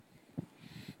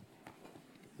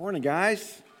Morning,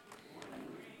 guys.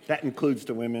 That includes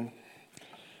the women.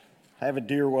 I have a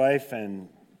dear wife and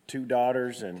two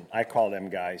daughters, and I call them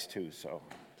guys too, so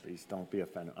please don't be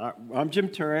offended. I'm Jim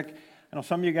Turek. I know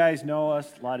some of you guys know us.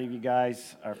 A lot of you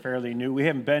guys are fairly new. We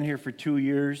haven't been here for 2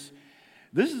 years.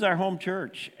 This is our home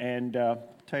church, and I'll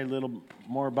tell you a little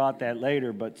more about that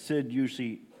later, but Sid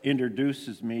usually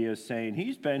introduces me as saying,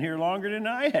 he's been here longer than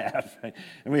I have.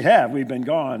 And we've been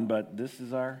gone, but this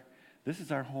is our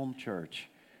home church.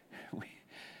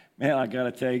 Man, I got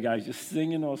to tell you guys, just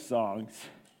singing those songs,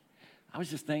 I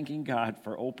was just thanking God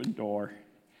for Open Door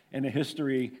and the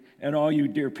history and all you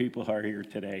dear people who are here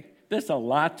today. There's a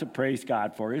lot to praise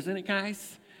God for, isn't it,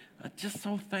 guys? I'm just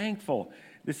so thankful.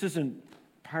 This isn't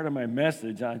part of my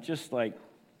message. I'm just like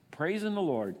praising the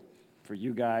Lord for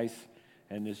you guys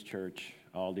and this church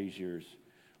all these years.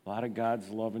 A lot of God's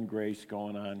love and grace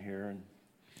going on here, and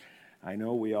I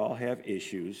know we all have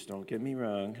issues, don't get me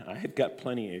wrong. I've got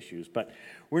plenty of issues, but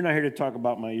we're not here to talk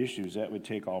about my issues. That would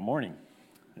take all morning.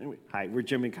 Anyway, hi, we're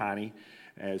Jim and Connie.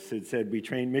 As Sid said, we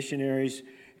train missionaries,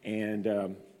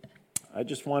 and I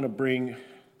just want to bring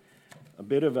a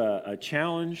bit of a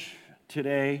challenge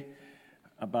today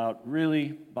about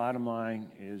really, bottom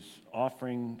line, is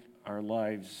offering our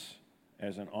lives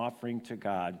as an offering to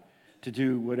God to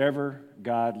do whatever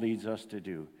God leads us to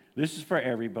do. This is for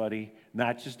everybody,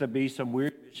 not just to be some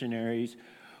weird missionaries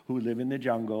who live in the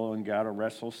jungle and got to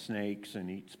wrestle snakes and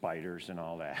eat spiders and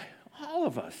all that. All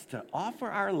of us, to offer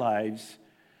our lives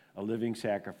a living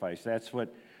sacrifice. That's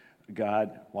what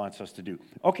God wants us to do.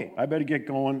 Okay, I better get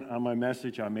going on my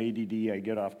message. I'm ADD. I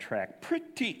get off track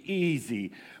pretty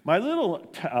easy. My little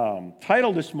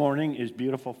title this morning is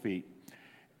Beautiful Feet.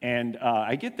 And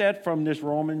I get that from this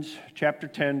Romans chapter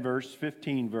 10, verse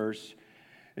 15 verse.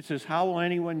 It says, how will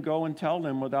anyone go and tell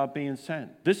them without being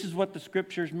sent? This is what the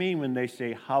scriptures mean when they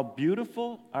say, how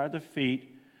beautiful are the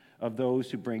feet of those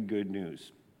who bring good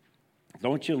news.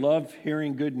 Don't you love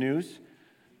hearing good news?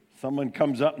 Someone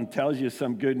comes up and tells you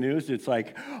some good news. It's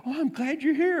like, oh, I'm glad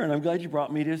you're here, and I'm glad you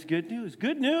brought me this good news.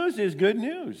 Good news is good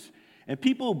news. And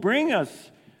people who bring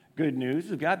us good news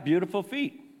have got beautiful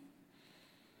feet.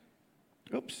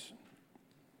 Oops.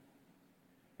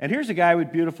 And here's a guy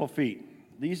with beautiful feet.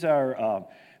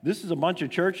 This is a bunch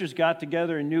of churches got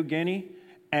together in New Guinea,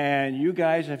 and you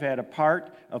guys have had a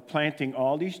part of planting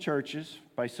all these churches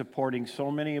by supporting so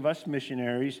many of us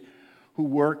missionaries who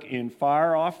work in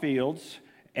far-off fields.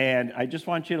 And I just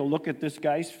want you to look at this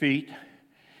guy's feet.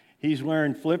 He's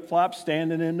wearing flip-flops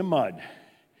standing in the mud,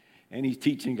 and he's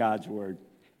teaching God's word.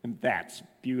 And that's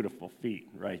beautiful feet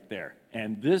right there.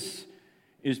 And this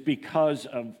is because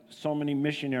of so many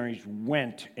missionaries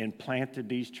went and planted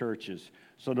these churches.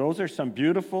 So those are some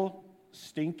beautiful,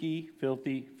 stinky,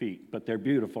 filthy feet, but they're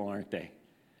beautiful, aren't they?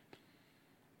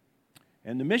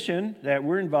 And the mission that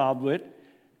we're involved with,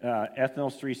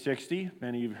 Ethnos 360,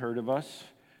 many of you have heard of us,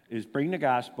 is bring the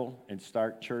gospel and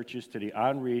start churches to the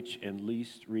unreached and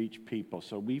least reached people.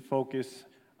 So we focus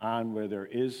on where there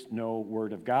is no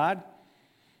word of God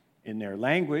in their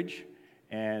language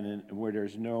and where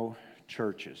there's no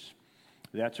churches.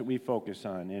 That's what we focus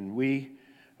on. And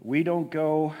we don't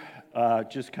go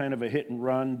just kind of a hit and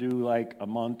run, do like a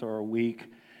month or a week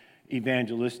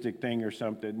evangelistic thing or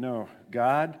something. No,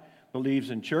 God believes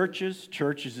in churches.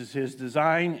 Churches is his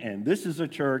design, and this is a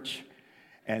church,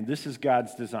 and this is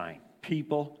God's design.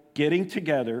 People getting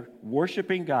together,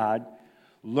 worshiping God,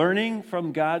 learning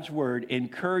from God's word,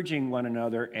 encouraging one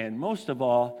another, and most of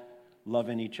all,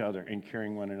 loving each other and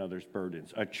carrying one another's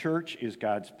burdens. A church is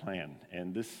God's plan,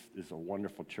 and this is a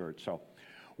wonderful church. So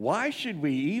why should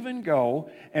we even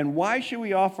go, and why should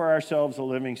we offer ourselves a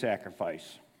living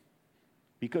sacrifice?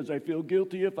 Because I feel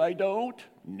guilty if I don't?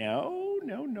 No.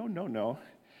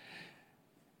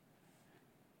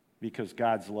 Because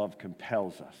God's love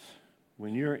compels us.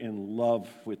 When you're in love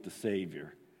with the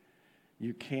Savior,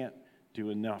 you can't do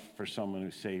enough for someone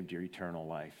who saved your eternal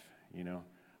life, you know.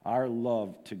 Our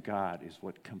love to God is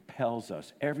what compels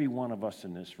us, every one of us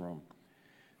in this room.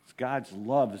 It's God's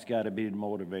love has got to be the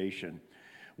motivation.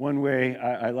 One way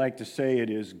I like to say it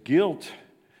is guilt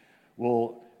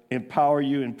will empower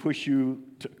you and push you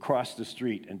to cross the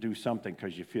street and do something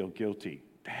because you feel guilty.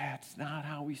 That's not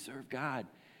how we serve God.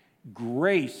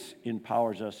 Grace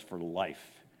empowers us for life.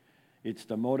 It's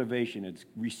the motivation. It's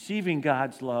receiving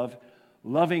God's love,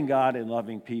 loving God, and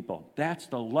loving people. That's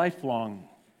the lifelong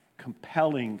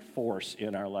compelling force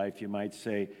in our life, you might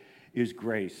say, is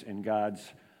grace and God's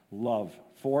love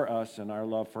for us and our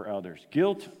love for others.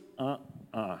 Guilt,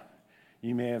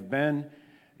 You may have been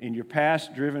in your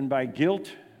past driven by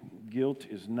guilt. Guilt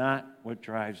is not what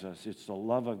drives us. It's the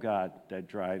love of God that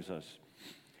drives us.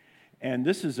 And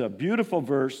this is a beautiful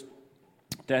verse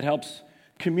that helps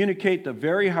communicate the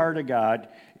very heart of God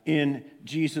in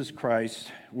Jesus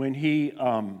Christ when he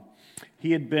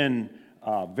had been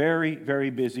very, very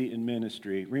busy in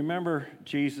ministry. Remember,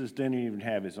 Jesus didn't even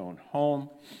have his own home.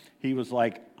 He was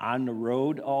like on the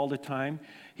road all the time.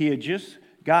 He had just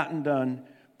gotten done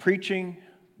preaching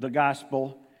the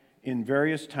gospel in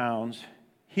various towns,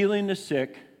 healing the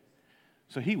sick,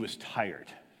 so he was tired.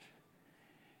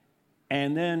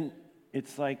 And then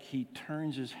it's like he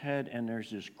turns his head and there's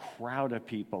this crowd of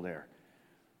people there.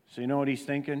 So you know what he's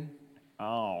thinking?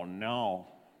 Oh no,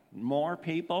 more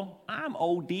people? I'm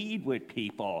OD'd with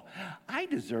people. I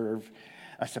deserve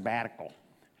a sabbatical.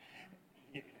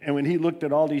 And when he looked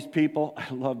at all these people,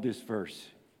 I love this verse.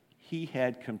 He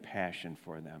had compassion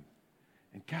for them.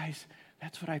 And guys,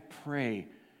 that's what I pray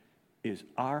is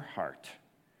our heart.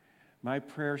 My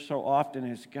prayer so often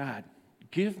is, God,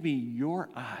 give me your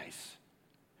eyes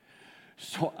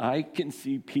so I can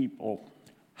see people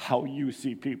how you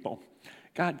see people.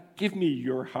 God, give me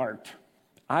your heart.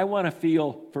 I want to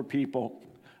feel for people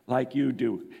like you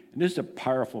do. And this is a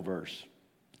powerful verse.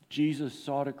 Jesus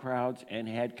saw the crowds and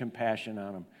had compassion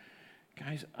on them.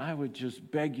 Guys, I would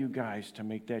just beg you guys to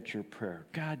make that your prayer.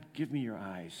 God, give me your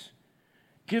eyes.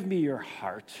 Give me your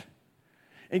heart.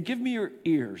 And give me your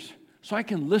ears so I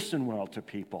can listen well to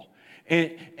people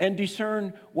and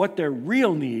discern what their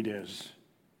real need is.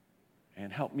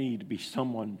 And help me to be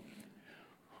someone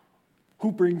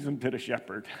who brings them to the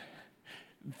shepherd.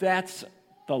 That's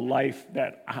the life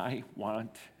that I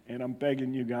want. And I'm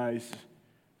begging you guys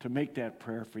to make that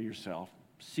prayer for yourself.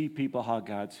 See people how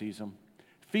God sees them.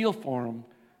 Feel for them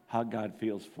how God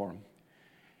feels for them.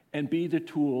 And be the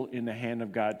tool in the hand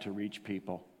of God to reach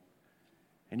people.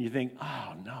 And you think,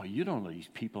 oh, no, you don't know these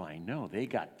people I know. They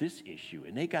got this issue,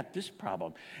 and they got this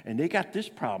problem, and they got this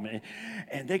problem,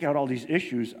 and they got all these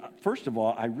issues. First of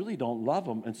all, I really don't love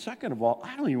them. And second of all,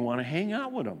 I don't even want to hang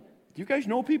out with them. Do you guys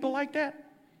know people like that?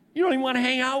 You don't even want to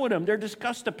hang out with them. They're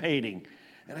disgustipating.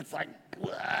 And it's like,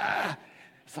 blah.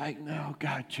 It's like, no,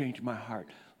 God, change my heart.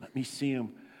 Let me see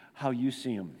them how you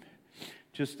see them.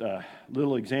 Just a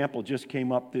little example just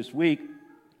came up this week.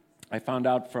 I found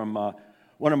out from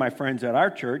one of my friends at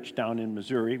our church down in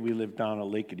Missouri. We live down a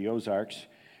lake of the Ozarks.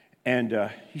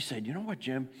 And he said, you know what,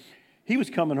 Jim? He was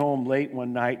coming home late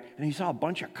one night, and he saw a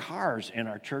bunch of cars in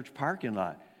our church parking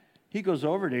lot. He goes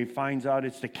over there, he finds out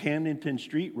it's the Camdenton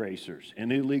Street Racers,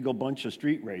 an illegal bunch of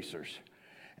street racers.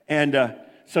 And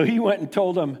so he went and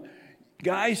told them,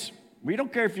 guys, we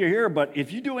don't care if you're here, but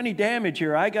if you do any damage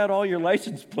here, I got all your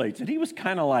license plates. And he was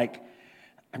kind of like,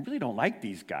 I really don't like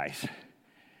these guys.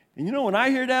 And you know, when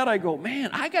I hear that, I go, man,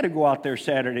 I got to go out there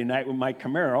Saturday night with my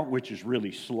Camaro, which is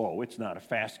really slow. It's not a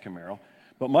fast Camaro.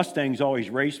 But Mustangs always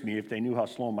race me if they knew how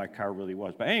slow my car really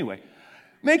was. But anyway,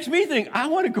 makes me think, I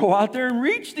want to go out there and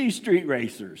reach these street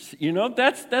racers. You know,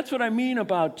 that's what I mean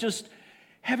about just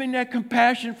having that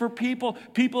compassion for people.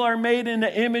 People are made in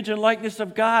the image and likeness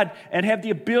of God and have the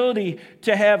ability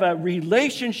to have a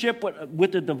relationship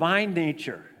with the divine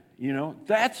nature. You know,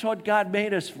 that's what God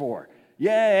made us for.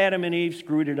 Yeah, Adam and Eve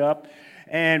screwed it up,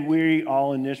 and we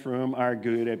all in this room are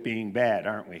good at being bad,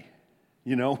 aren't we?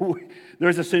 You know,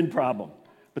 there's a sin problem.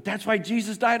 But that's why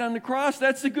Jesus died on the cross.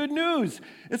 That's the good news.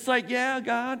 It's like, yeah,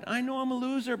 God, I know I'm a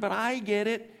loser, but I get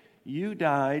it. You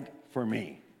died for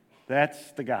me.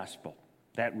 That's the gospel.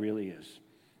 That really is.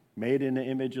 Made in the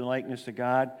image and likeness of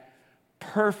God.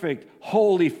 Perfect,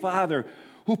 holy Father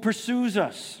who pursues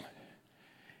us.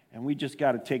 And we just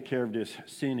got to take care of this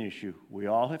sin issue we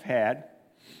all have had.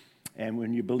 And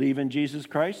when you believe in Jesus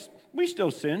Christ, we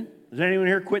still sin. Does anyone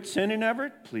here quit sinning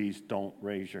ever? Please don't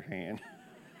raise your hand.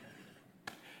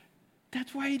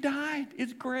 That's why he died.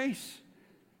 It's grace.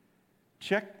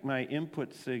 Check my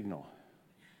input signal.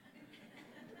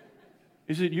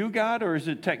 Is it you, God, or is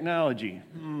it technology?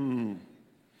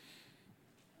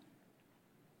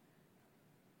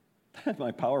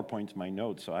 My PowerPoint's my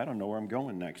notes, so I don't know where I'm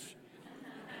going next.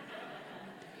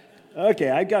 Okay,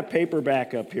 I got paper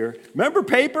back up here. Remember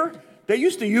paper? They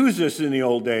used to use this in the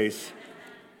old days.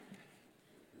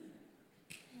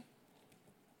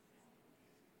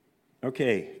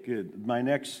 Okay, good. My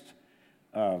next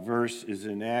verse is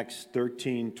in Acts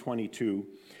 13:22.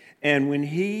 And when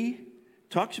he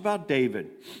talks about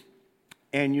David,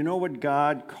 and you know what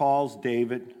God calls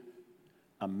David?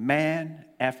 A man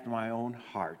after my own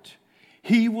heart.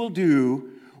 He will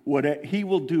do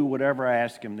whatever I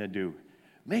ask him to do.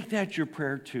 Make that your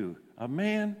prayer too. A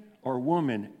man or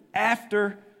woman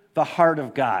after the heart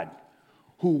of God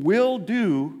who will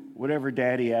do whatever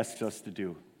Daddy asks us to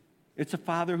do. It's a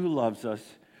Father who loves us.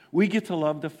 We get to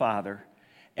love the Father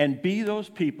and be those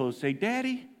people who say,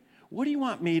 Daddy, what do you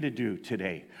want me to do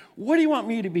today? What do you want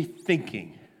me to be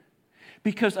thinking?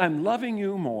 Because I'm loving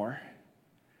you more,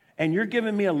 and you're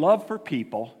giving me a love for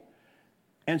people,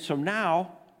 and so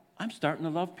now I'm starting to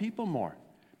love people more.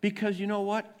 Because you know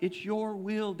what? It's your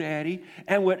will, Daddy,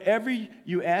 and whatever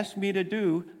you ask me to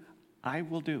do, I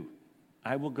will do.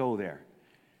 I will go there.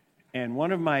 And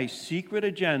one of my secret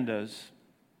agendas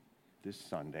this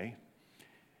Sunday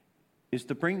is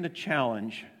to bring the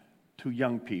challenge to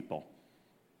young people.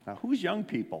 Now, who's young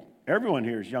people? Everyone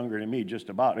here is younger than me, just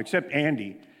about, except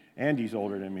Andy. Andy's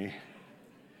older than me.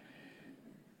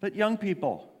 But young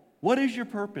people, what is your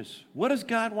purpose? What does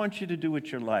God want you to do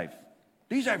with your life?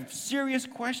 These are serious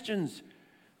questions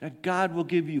that God will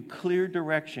give you clear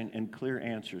direction and clear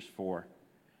answers for.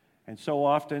 And so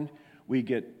often, we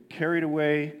get carried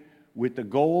away with the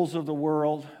goals of the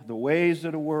world, the ways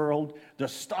of the world, the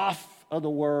stuff of the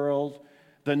world,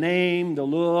 the name, the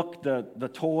look, the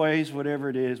toys, whatever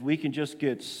it is. We can just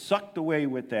get sucked away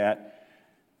with that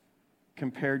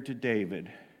compared to David.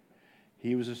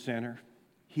 He was a sinner.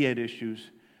 He had issues.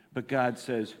 But God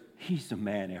says, he's a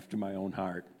man after my own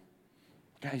heart.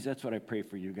 Guys, that's what I pray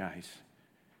for you guys.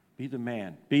 Be the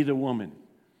man. Be the woman.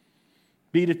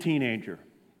 Be the teenager.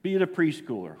 Be the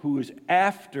preschooler who is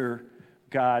after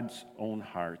God's own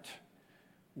heart.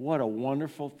 What a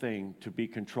wonderful thing to be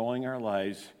controlling our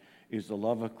lives is the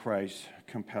love of Christ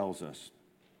compels us.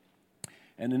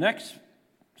 And the next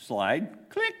slide,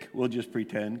 click, we'll just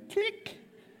pretend, click.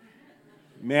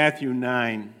 Matthew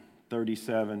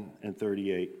 9:37 and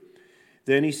 38.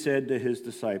 Then he said to his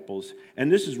disciples,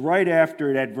 and this is right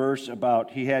after that verse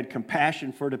about he had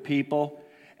compassion for the people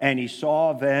and he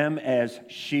saw them as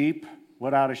sheep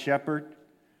without a shepherd.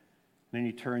 Then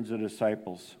he turns to the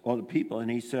disciples, or the people, and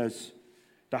he says,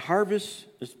 the harvest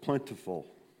is plentiful,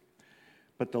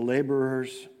 but the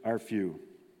laborers are few.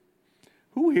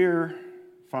 Who here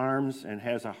farms and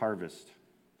has a harvest?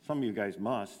 Some of you guys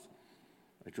must.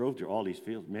 I drove through all these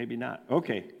fields. Maybe not.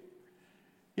 Okay.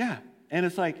 Yeah. And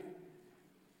it's like,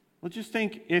 well, just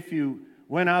think if you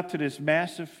went out to this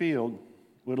massive field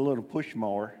with a little push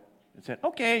mower and said,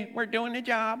 okay, we're doing the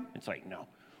job. It's like, no.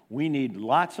 We need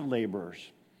lots of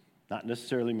laborers, not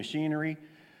necessarily machinery.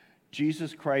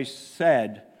 Jesus Christ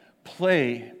said,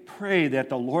 pray that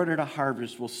the Lord of the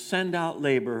harvest will send out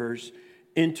laborers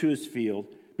into his field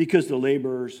because the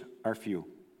laborers are few.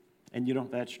 And you know,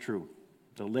 that's true.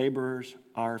 The laborers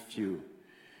are few.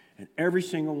 And every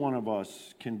single one of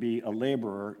us can be a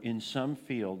laborer in some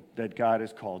field that God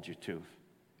has called you to.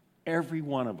 Every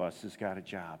one of us has got a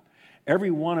job.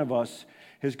 Every one of us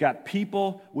has got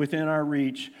people within our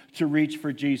reach to reach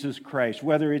for Jesus Christ,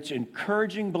 whether it's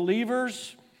encouraging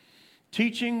believers,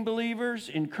 teaching believers,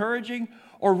 encouraging,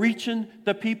 or reaching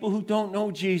the people who don't know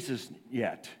Jesus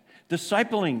yet,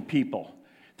 discipling people.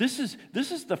 This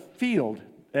is the field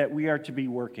that we are to be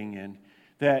working in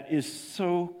that is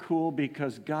so cool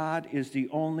because God is the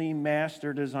only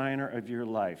master designer of your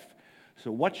life.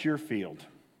 So what's your field?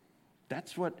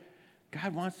 That's what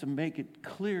God wants to make it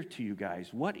clear to you guys.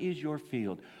 What is your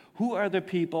field? Who are the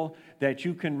people that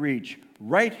you can reach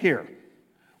right here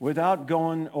without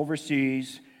going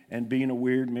overseas and being a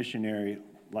weird missionary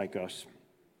like us?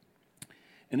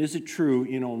 And is it true,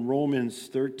 in Romans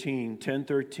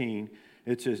 10:13,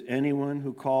 it says, anyone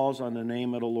who calls on the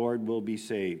name of the Lord will be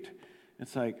saved.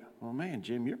 It's like, well, man,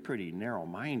 Jim, you're pretty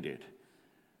narrow-minded.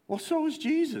 Well, so is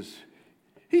Jesus.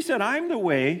 He said, I'm the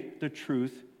way, the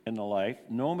truth, and the life.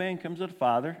 No man comes to the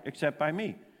Father except by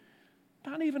me.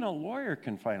 Not even a lawyer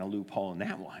can find a loophole in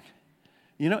that one.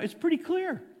 It's pretty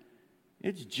clear.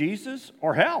 It's Jesus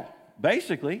or hell.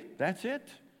 Basically, that's it.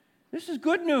 This is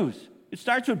good news. It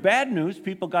starts with bad news.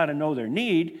 People got to know their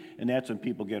need, and that's when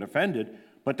people get offended.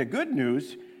 But the good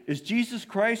news is Jesus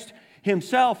Christ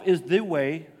himself is the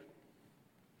way,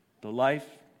 the life,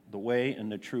 the way,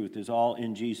 and the truth is all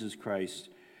in Jesus Christ.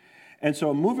 And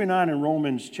so moving on in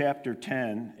Romans chapter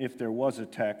 10, if there was a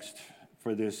text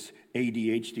for this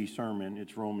ADHD sermon,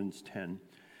 it's Romans 10.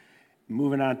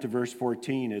 Moving on to verse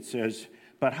 14, it says,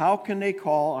 but how can they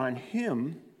call on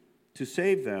him to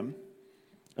save them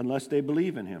unless they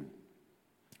believe in him?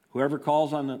 Whoever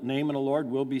calls on the name of the Lord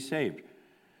will be saved.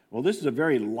 Well, this is a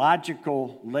very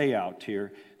logical layout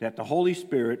here that the Holy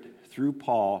Spirit, through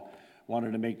Paul,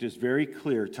 wanted to make this very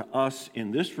clear to us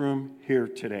in this room here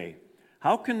today.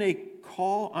 How can they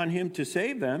call on him to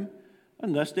save them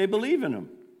unless they believe in him?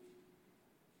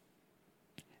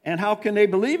 And how can they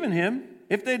believe in him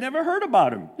if they never heard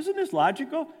about him? Isn't this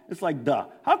logical? It's like, duh.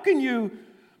 How can you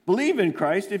believe in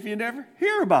Christ if you never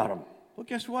hear about him? Well,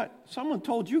 guess what? Someone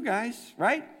told you guys,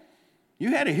 right? You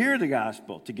had to hear the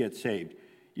gospel to get saved.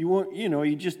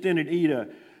 You just didn't eat a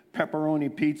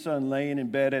pepperoni pizza and laying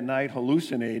in bed at night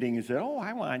hallucinating and say, oh,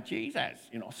 I want Jesus.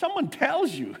 Someone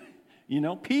tells you.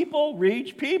 People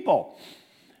reach people.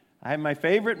 My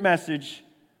favorite message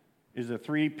is a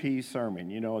 3P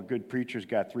sermon. A good preacher's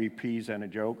got 3 P's and a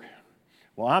joke.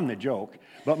 Well, I'm the joke.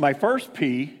 But my first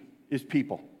P is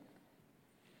people.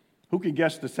 Who can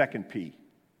guess the second P?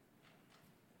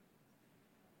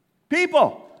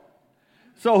 People.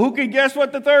 So who can guess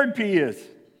what the third P is?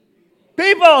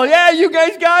 People. Yeah, you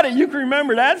guys got it. You can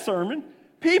remember that sermon.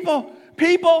 People.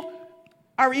 People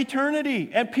are eternity,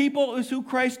 and people is who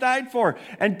Christ died for.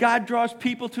 And God draws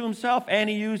people to himself, and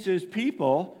he uses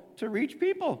people to reach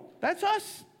people. That's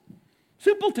us.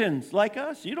 Simpletons like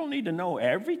us. You don't need to know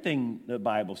everything the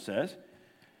Bible says,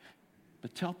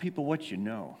 but tell people what you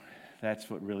know. That's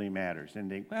what really matters. And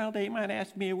they might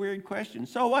ask me a weird question.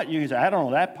 So what? You can say, I don't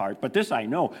know that part, but this I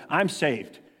know. I'm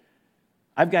saved.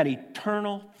 I've got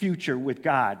eternal future with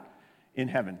God in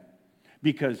heaven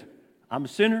because I'm a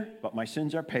sinner, but my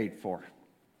sins are paid for.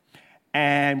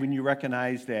 And when you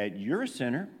recognize that you're a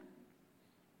sinner,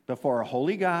 before a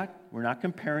holy God, we're not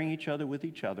comparing each other with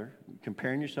each other,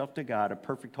 comparing yourself to God, a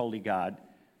perfect holy God.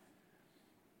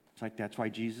 It's like that's why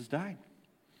Jesus died.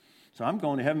 So I'm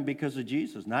going to heaven because of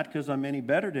Jesus, not because I'm any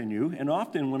better than you. And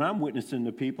often when I'm witnessing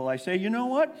to people, I say, you know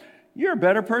what? You're a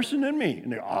better person than me.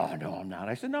 And they go, oh, no, I'm not.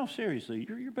 I said, no, seriously,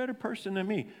 you're a better person than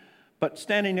me. But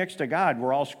standing next to God,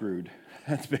 we're all screwed.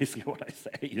 That's basically what I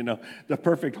say, the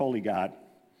perfect holy God.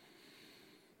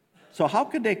 So how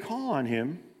could they call on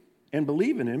him and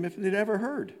believe in him if they'd ever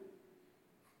heard?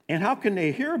 And how can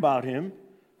they hear about him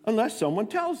unless someone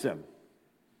tells them?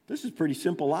 This is pretty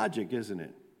simple logic, isn't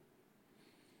it?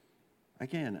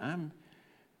 Again, I'm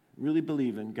really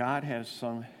believing God has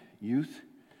some youth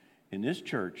in this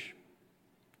church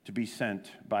to be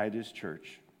sent by this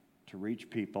church to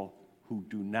reach people who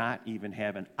do not even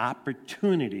have an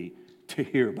opportunity to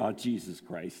hear about Jesus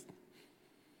Christ.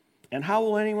 And how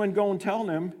will anyone go and tell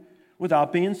them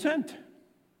without being sent?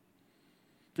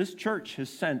 This church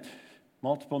has sent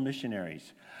multiple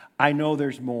missionaries. I know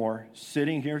there's more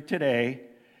sitting here today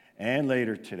and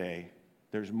later today.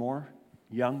 There's more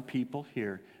young people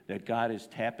here that God is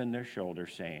tapping their shoulder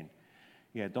saying,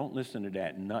 yeah, don't listen to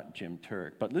that nut Jim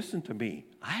Turek, but listen to me.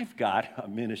 I've got a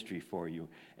ministry for you,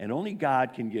 and only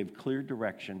God can give clear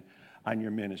direction on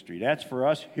your ministry. That's for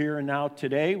us here and now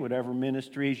today, whatever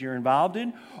ministries you're involved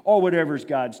in, or whatever's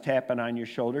God's tapping on your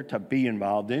shoulder to be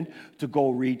involved in, to go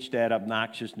reach that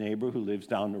obnoxious neighbor who lives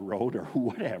down the road or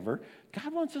whatever.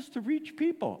 God wants us to reach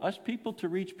people, us people to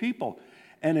reach people.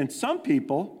 And then some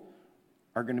people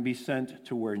are going to be sent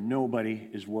to where nobody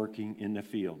is working in the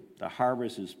field. The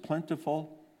harvest is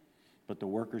plentiful, but the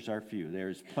workers are few.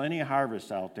 There's plenty of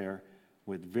harvests out there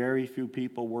with very few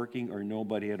people working or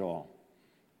nobody at all.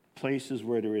 Places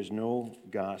where there is no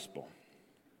gospel.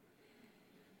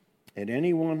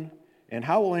 And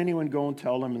how will anyone go and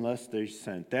tell them unless they're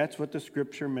sent? That's what the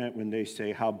scripture meant when they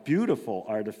say, how beautiful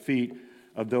are the feet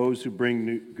of those who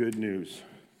bring good news.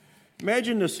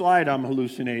 Imagine the slide I'm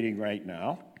hallucinating right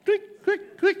now. Click,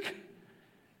 click, click.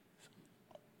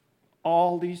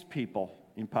 All these people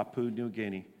in Papua New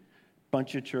Guinea,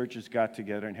 bunch of churches got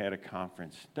together and had a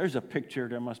conference. There's a picture,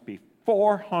 there must be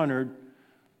 400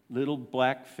 little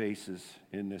black faces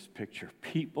in this picture.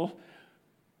 People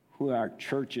who are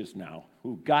churches now,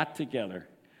 who got together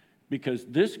because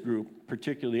this group,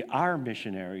 particularly our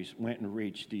missionaries, went and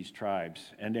reached these tribes,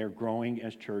 and they're growing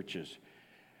as churches.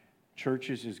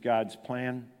 Churches is God's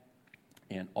plan,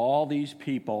 and all these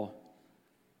people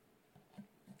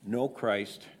know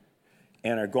Christ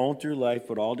and are going through life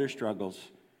with all their struggles,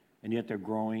 and yet they're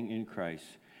growing in Christ.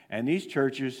 And these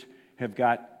churches have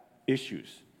got issues.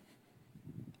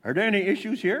 Are there any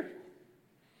issues here?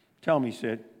 Tell me,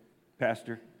 Sid,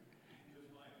 Pastor.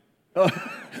 Oh,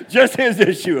 just his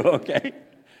issue, okay.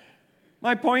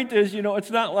 My point is, it's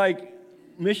not like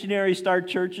missionaries start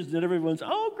churches that everyone's,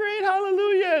 oh, great,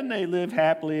 hallelujah, and they live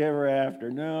happily ever after.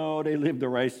 No, they live the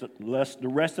rest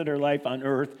of their life on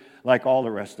earth like all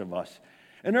the rest of us.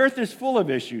 And earth is full of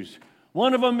issues.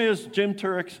 One of them is Jim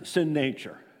Turek's sin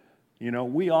nature.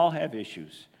 We all have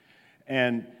issues.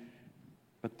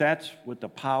 But that's with the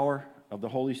power of the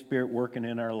Holy Spirit working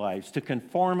in our lives to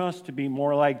conform us to be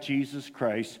more like Jesus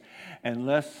Christ and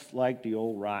less like the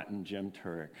old rotten Jim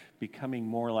Turek, becoming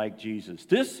more like Jesus.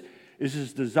 This is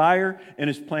his desire and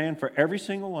his plan for every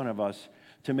single one of us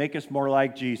to make us more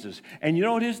like Jesus. And you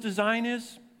know what his design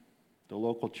is? The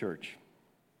local church.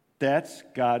 That's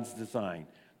God's design,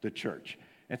 the church.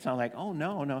 It's not like, oh,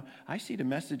 no, I see the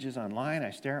messages online,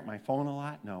 I stare at my phone a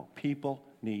lot. No, people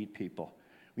need people.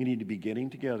 We need to be getting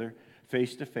together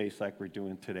face to face like we're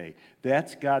doing today.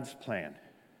 That's God's plan.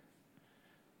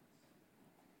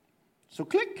 So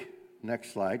click.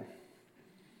 Next slide.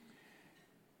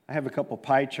 I have a couple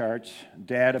pie charts,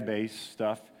 database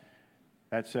stuff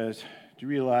that says, do you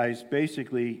realize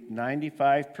basically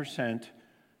 95%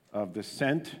 of the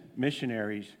sent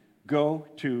missionaries go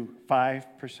to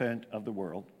 5% of the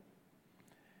world,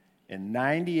 and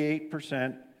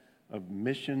 98% of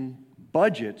mission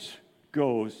budgets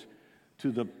goes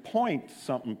to the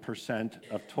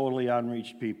point-something% of totally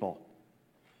unreached people.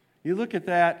 You look at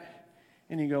that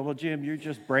and you go, well, Jim, you're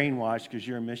just brainwashed because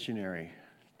you're a missionary.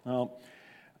 Well,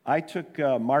 I took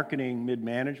marketing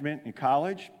mid-management in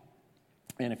college,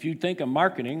 and if you think of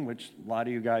marketing, which a lot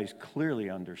of you guys clearly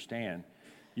understand,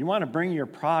 you want to bring your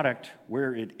product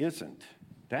where it isn't.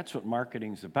 That's what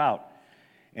marketing's about.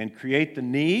 And create the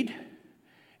need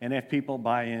and have people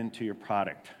buy into your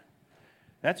product.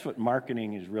 That's what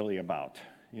marketing is really about.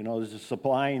 You know, there's a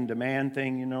supply and demand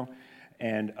thing, you know,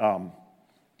 and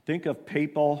think of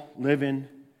people living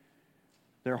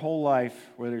their whole life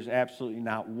where there's absolutely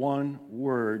not one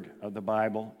word of the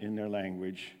Bible in their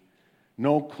language,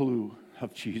 no clue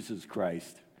of Jesus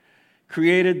Christ.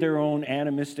 Created their own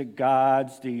animistic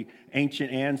gods. The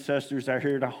ancient ancestors are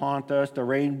here to haunt us. The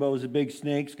rainbow's a big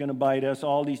snake's going to bite us.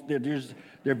 All these,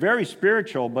 they're very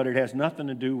spiritual, but it has nothing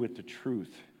to do with the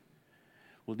truth.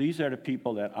 Well, these are the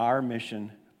people that our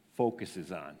mission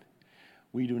focuses on.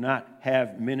 We do not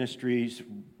have ministries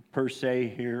per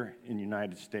se here in the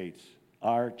United States.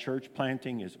 Our church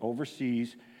planting is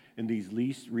overseas in these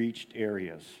least reached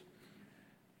areas.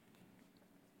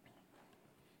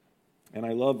 And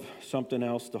I love something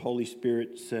else the Holy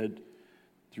Spirit said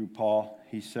through Paul.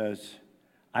 He says,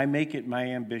 I make it my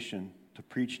ambition to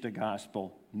preach the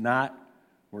gospel, not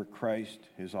where Christ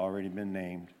has already been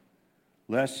named,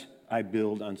 lest I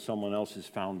build on someone else's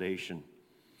foundation.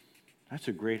 That's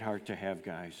a great heart to have,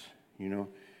 guys. You know,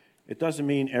 it doesn't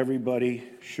mean everybody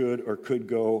should or could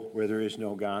go where there is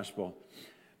no gospel,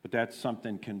 but that's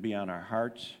something can be on our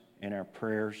hearts and our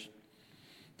prayers.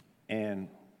 And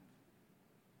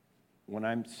when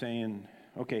I'm saying,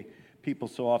 okay, people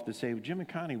so often say, well, Jim and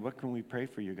Connie, what can we pray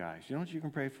for you guys? You know what you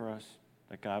can pray for us?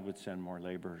 That God would send more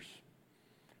laborers.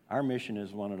 Our mission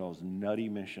is one of those nutty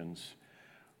missions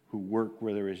who work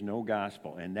where there is no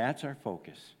gospel, and that's our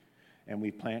focus. And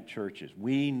we plant churches.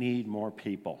 We need more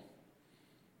people.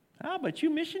 Ah, but you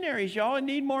missionaries, y'all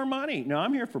need more money. No,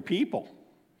 I'm here for people.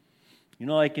 You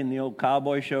know, like in the old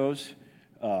cowboy shows,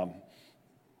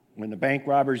 when the bank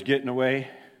robber's getting away,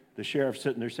 the sheriff's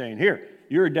sitting there saying, here,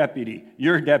 you're a deputy,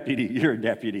 you're a deputy, you're a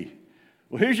deputy.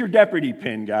 Well, here's your deputy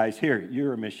pin, guys. Here,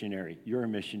 you're a missionary, you're a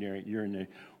missionary, you're a...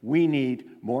 We need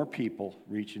more people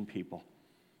reaching people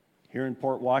here in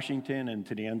Port Washington and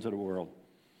to the ends of the world.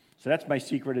 So that's my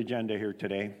secret agenda here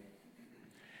today.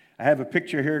 I have a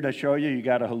picture here to show you. You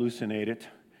got to hallucinate it.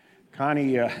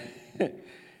 Connie,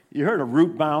 you heard of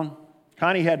root bound?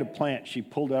 Connie had to plant. She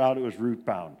pulled it out. It was root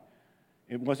bound.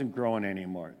 It wasn't growing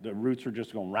anymore. The roots were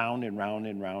just going round and round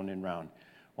and round and round.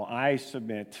 Well, I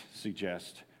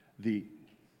suggest the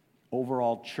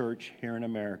overall church here in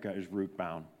America is root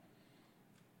bound.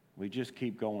 We just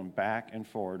keep going back and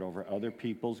forward over other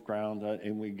people's ground,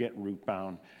 and we get root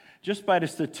bound. Just by the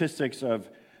statistics of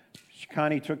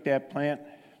Connie took that plant,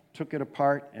 took it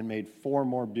apart, and made 4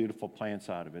 more beautiful plants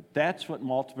out of it. That's what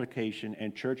multiplication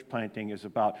and church planting is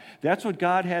about. That's what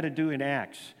God had to do in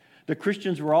Acts. The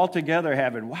Christians were all together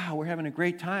we're having a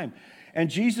great time. And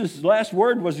Jesus' last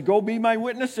word was, go be my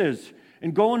witnesses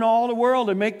and go into all the world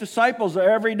and make disciples of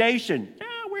every nation.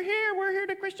 We're here,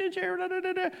 the Christians here. Da, da,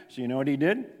 da, da. So you know what he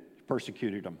did? He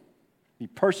persecuted them. He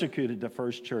persecuted the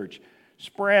first church.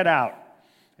 Spread out,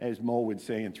 as Mo would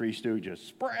say in Three Stooges.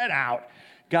 Spread out.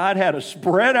 God had to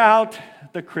spread out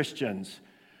the Christians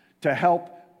to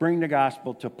help bring the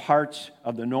gospel to parts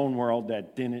of the known world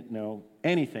that didn't know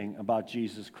anything about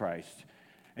Jesus Christ.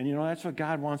 And you know, that's what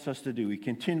God wants us to do. He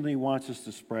continually wants us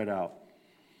to spread out.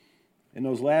 In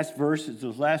those last verses,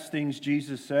 those last things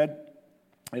Jesus said,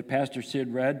 that Pastor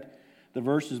Sid read, the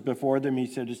verses before them, he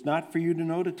said, it's not for you to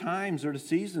know the times or the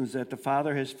seasons that the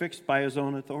Father has fixed by his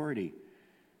own authority.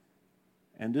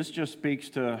 And this just speaks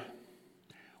to,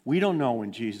 we don't know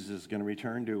when Jesus is going to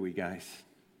return, do we, guys?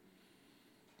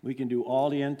 We can do all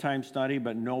the end time study,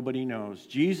 but nobody knows.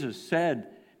 Jesus said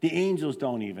the angels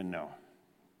don't even know.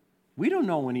 We don't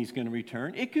know when he's going to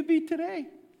return. It could be today.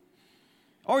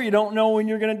 Or you don't know when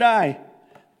you're going to die.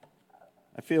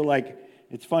 I feel like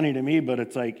it's funny to me, but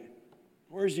it's like,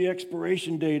 where's the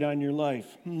expiration date on your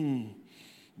life?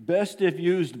 Best if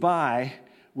used by,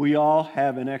 we all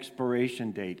have an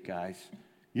expiration date, guys.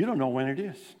 You don't know when it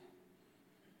is.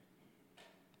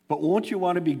 But won't you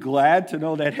want to be glad to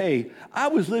know that, hey, I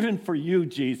was living for you,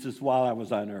 Jesus, while I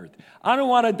was on earth. I don't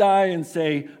want to die and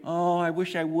say, oh, I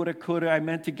wish I would have, could have. I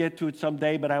meant to get to it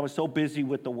someday, but I was so busy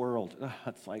with the world.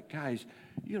 It's like, guys,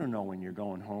 you don't know when you're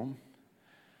going home.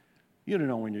 You don't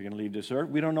know when you're going to leave this earth.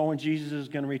 We don't know when Jesus is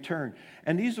going to return.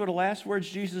 And these were the last words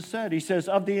Jesus said. He says,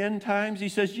 of the end times, he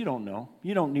says, you don't know.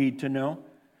 You don't need to know.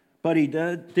 But he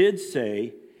did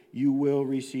say, you will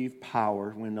receive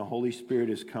power when the Holy Spirit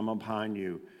has come upon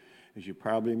you. As you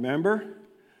probably remember,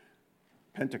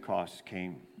 Pentecost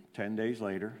came 10 days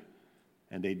later,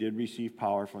 and they did receive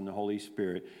power from the Holy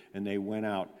Spirit, and they went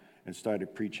out and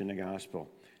started preaching the gospel.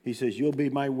 He says, you'll be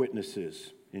my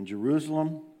witnesses in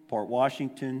Jerusalem, Port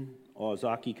Washington,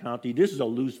 Ozaukee County. This is a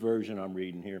loose version I'm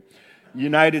reading here.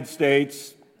 United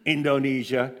States,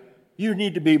 Indonesia. You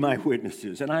need to be my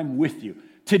witnesses, and I'm with you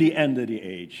to the end of the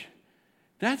age.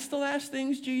 That's the last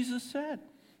things Jesus said.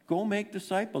 Go make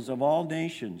disciples of all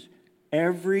nations.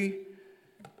 Every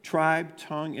tribe,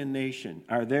 tongue, and nation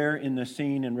are there in the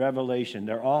scene in Revelation.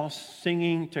 They're all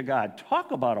singing to God.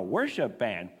 Talk about a worship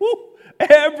band. Woo!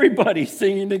 Everybody's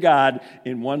singing to God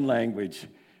in one language.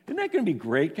 Isn't that going to be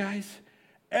great, guys?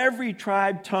 Every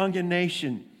tribe, tongue, and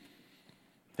nation.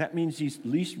 That means these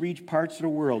least reached parts of the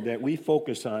world that we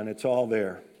focus on, it's all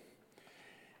there.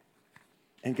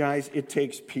 And guys, it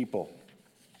takes people.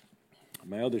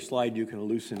 My other slide you can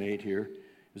hallucinate here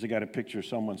is I got a picture of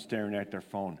someone staring at their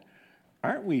phone.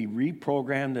 Aren't we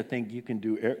reprogrammed to think you can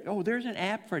do, oh, there's an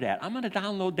app for that. I'm going to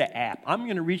download the app. I'm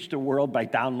going to reach the world by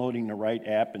downloading the right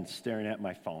app and staring at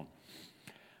my phone.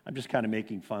 I'm just kind of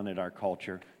making fun at our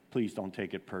culture. Please don't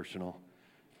take it personal.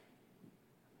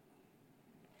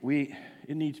 It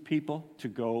needs people to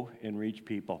go and reach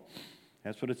people.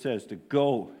 That's what it says, to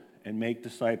go and make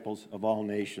disciples of all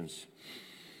nations.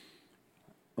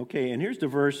 Okay, and here's the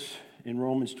verse in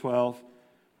Romans 12.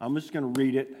 I'm just going to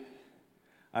read it.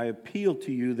 I appeal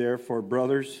to you, therefore,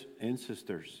 brothers and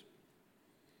sisters,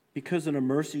 because of the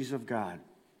mercies of God,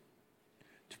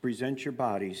 to present your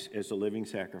bodies as a living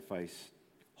sacrifice,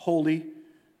 holy,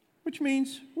 which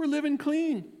means we're living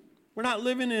clean. We're not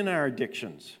living in our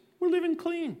addictions. We're living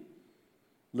clean.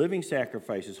 Living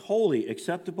sacrifices, holy,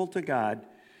 acceptable to God.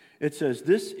 It says,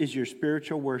 this is your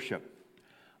spiritual worship.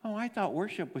 Oh, I thought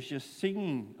worship was just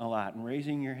singing a lot and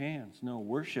raising your hands. No,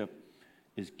 worship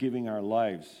is giving our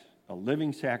lives a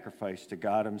living sacrifice to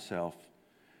God himself.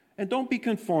 And don't be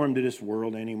conformed to this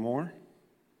world anymore.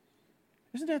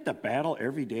 Isn't that the battle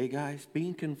every day, guys?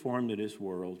 Being conformed to this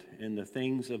world and the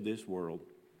things of this world.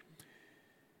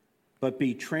 But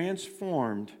be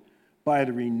transformed by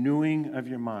the renewing of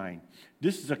your mind.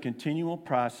 This is a continual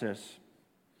process.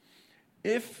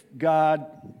 If God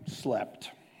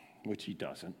slept, which he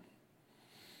doesn't,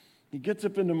 he gets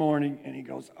up in the morning and he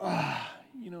goes,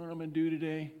 you know what I'm going to do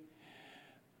today?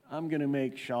 I'm going to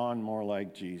make Sean more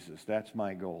like Jesus. That's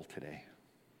my goal today.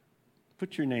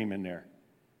 Put your name in there.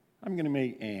 I'm going to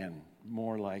make Ann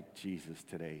more like Jesus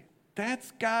today.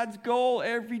 That's God's goal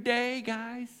every day,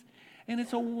 guys. And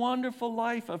it's a wonderful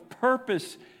life of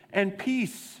purpose and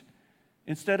peace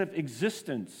instead of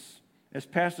existence. As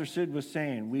Pastor Sid was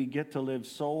saying, we get to live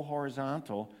so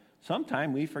horizontal,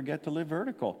 sometimes we forget to live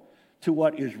vertical to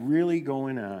what is really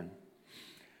going on.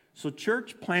 So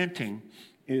church planting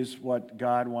is what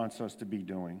God wants us to be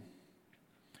doing.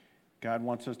 God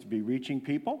wants us to be reaching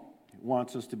people. He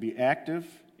wants us to be active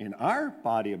in our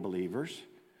body of believers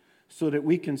so that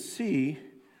we can see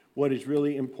what is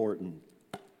really important.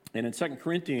 And in 2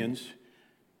 Corinthians,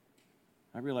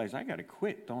 I realize I got to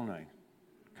quit, don't I?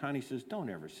 Connie says, don't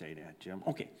ever say that, Jim.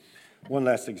 Okay, one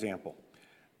last example.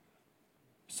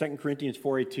 2 Corinthians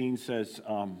 4:18 says,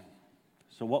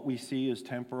 so what we see is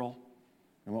temporal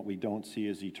and what we don't see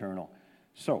is eternal.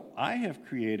 So I have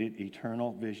created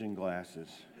eternal vision glasses.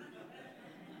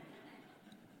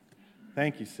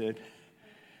 Thank you, Sid.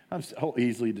 I'm so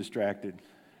easily distracted.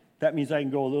 That means I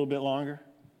can go a little bit longer?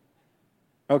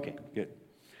 Okay, good.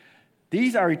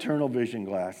 These are eternal vision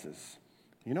glasses.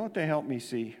 You know what they help me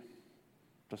see?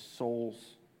 The souls,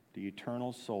 the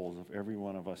eternal souls of every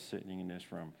one of us sitting in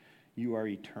this room. You are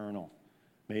eternal,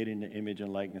 made in the image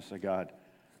and likeness of God.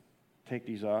 Take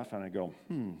these off and I go,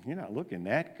 you're not looking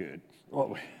that good.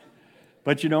 Oh.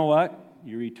 But you know what?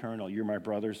 You're eternal. You're my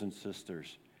brothers and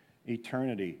sisters.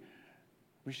 Eternity.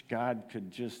 Wish God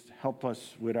could just help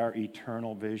us with our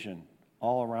eternal vision.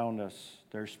 All around us,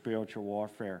 there's spiritual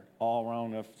warfare. All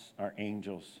around us are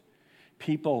angels.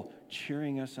 People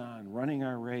cheering us on, running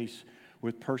our race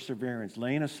with perseverance,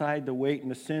 laying aside the weight and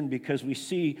the sin because we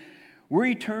see we're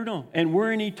eternal and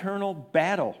we're in eternal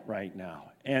battle right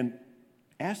now. And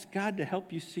ask God to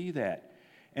help you see that.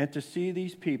 and to see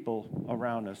these people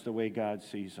around us the way God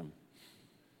sees them.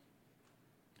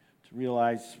 To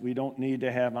realize we don't need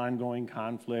to have ongoing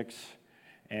conflicts.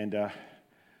 And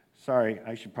sorry,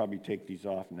 I should probably take these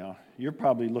off now. You're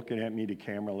probably looking at me, the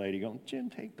camera lady, going, Jim,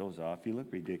 take those off. You look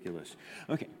ridiculous.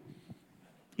 Okay.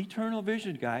 Eternal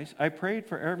vision, guys. I prayed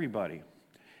for everybody.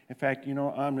 In fact, you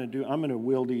know, I'm going to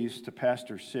will these to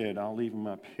Pastor Sid. I'll leave them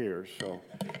up here. So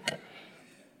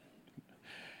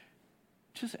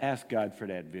just ask God for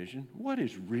that vision. What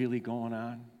is really going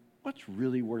on? What's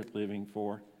really worth living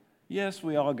for? Yes,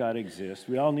 we all got to exist.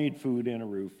 We all need food and a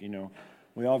roof, you know.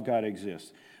 We all got to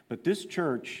exist. But this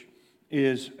church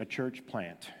is a church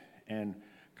plant. And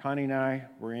Connie and I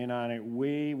were in on it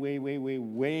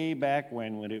way back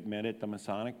when it met at the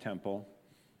Masonic Temple.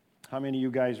 How many of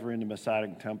you guys were in the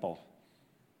Masonic Temple?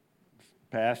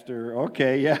 Pastor,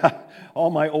 okay, yeah. All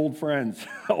my old friends,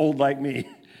 old like me.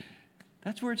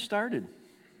 That's where it started.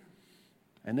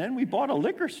 And then we bought a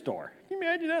liquor store. Can you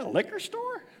imagine that, a liquor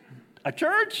store? A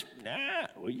church? Nah,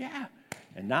 well, yeah.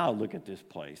 And now look at this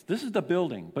place. This is the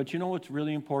building. But you know what's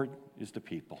really important is the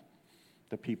people.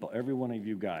 The people, every one of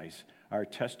you guys, are a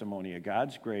testimony of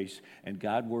God's grace and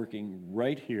God working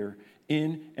right here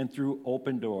in and through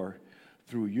Open Door,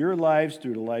 through your lives,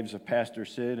 through the lives of Pastor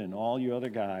Sid and all you other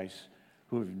guys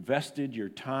who have invested your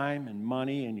time and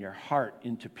money and your heart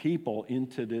into people,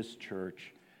 into this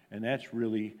church. And that's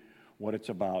really what it's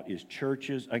about, is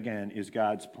churches, again, is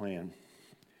God's plan.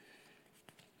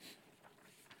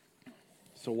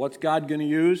 So what's God going to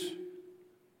use?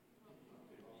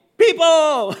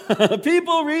 People!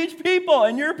 People reach people,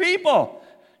 and you're people.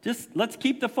 Just let's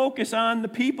keep the focus on the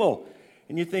people.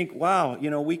 And you think, wow, you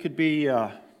know, we could be,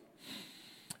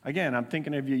 again, I'm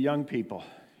thinking of you young people.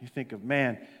 You think of,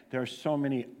 man, there are so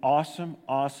many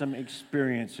awesome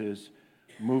experiences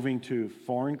moving to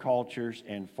foreign cultures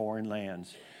and foreign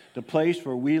lands. The place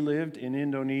where we lived in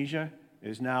Indonesia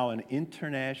is now an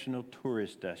international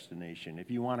tourist destination.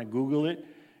 If you want to Google it,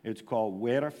 it's called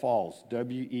Wera Falls,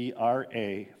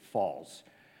 W-E-R-A Falls.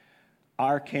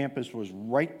 Our campus was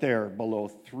right there below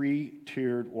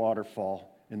three-tiered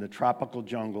waterfall in the tropical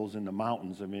jungles in the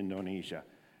mountains of Indonesia.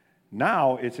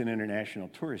 Now it's an international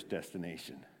tourist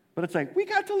destination. But it's like, we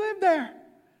got to live there.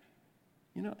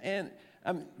 You know, and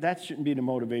that shouldn't be the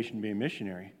motivation to be a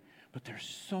missionary. But there's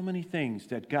so many things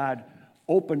that God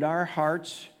opened our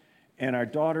hearts and our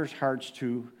daughters' hearts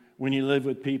to when you live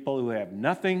with people who have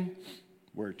nothing,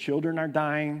 where children are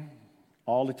dying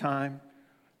all the time.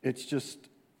 It's just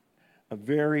a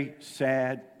very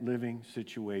sad living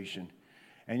situation.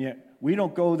 And yet, we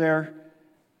don't go there.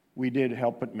 We did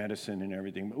help with medicine and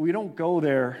everything, but we don't go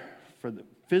there for the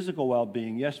physical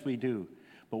well-being. Yes, we do.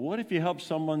 But what if you help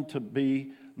someone to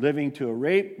be living to a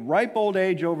ripe old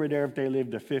age over there? If they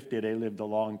lived to 50, they lived a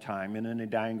long time, and then they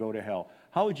die and go to hell.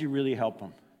 How would you really help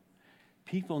them?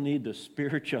 People need the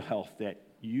spiritual health that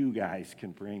you guys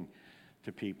can bring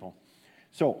to people.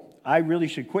 So I really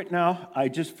should quit now. I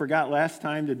just forgot last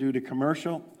time to do the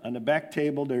commercial. On the back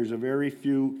table, there's a very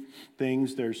few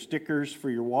things. There's stickers for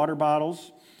your water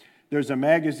bottles. There's a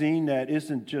magazine that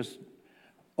isn't just,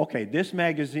 okay, this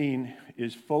magazine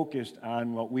is focused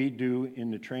on what we do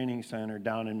in the training center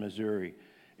down in Missouri.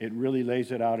 It really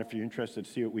lays it out if you're interested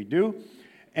to see what we do.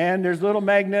 And there's little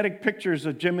magnetic pictures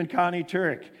of Jim and Connie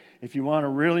Turek. If you want to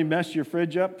really mess your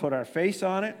fridge up, put our face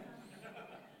on it.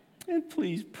 And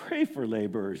please pray for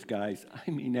laborers, guys. I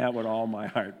mean that with all my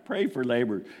heart. Pray for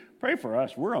laborers. Pray for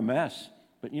us. We're a mess.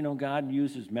 But, you know, God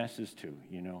uses messes too,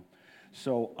 you know.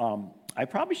 So I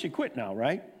probably should quit now,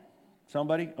 right?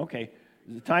 Somebody? Okay.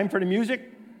 Is it time for the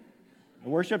music? The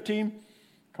worship team?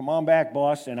 Come on back,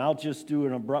 boss. And I'll just do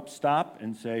an abrupt stop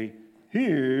and say,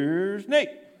 here's Nate.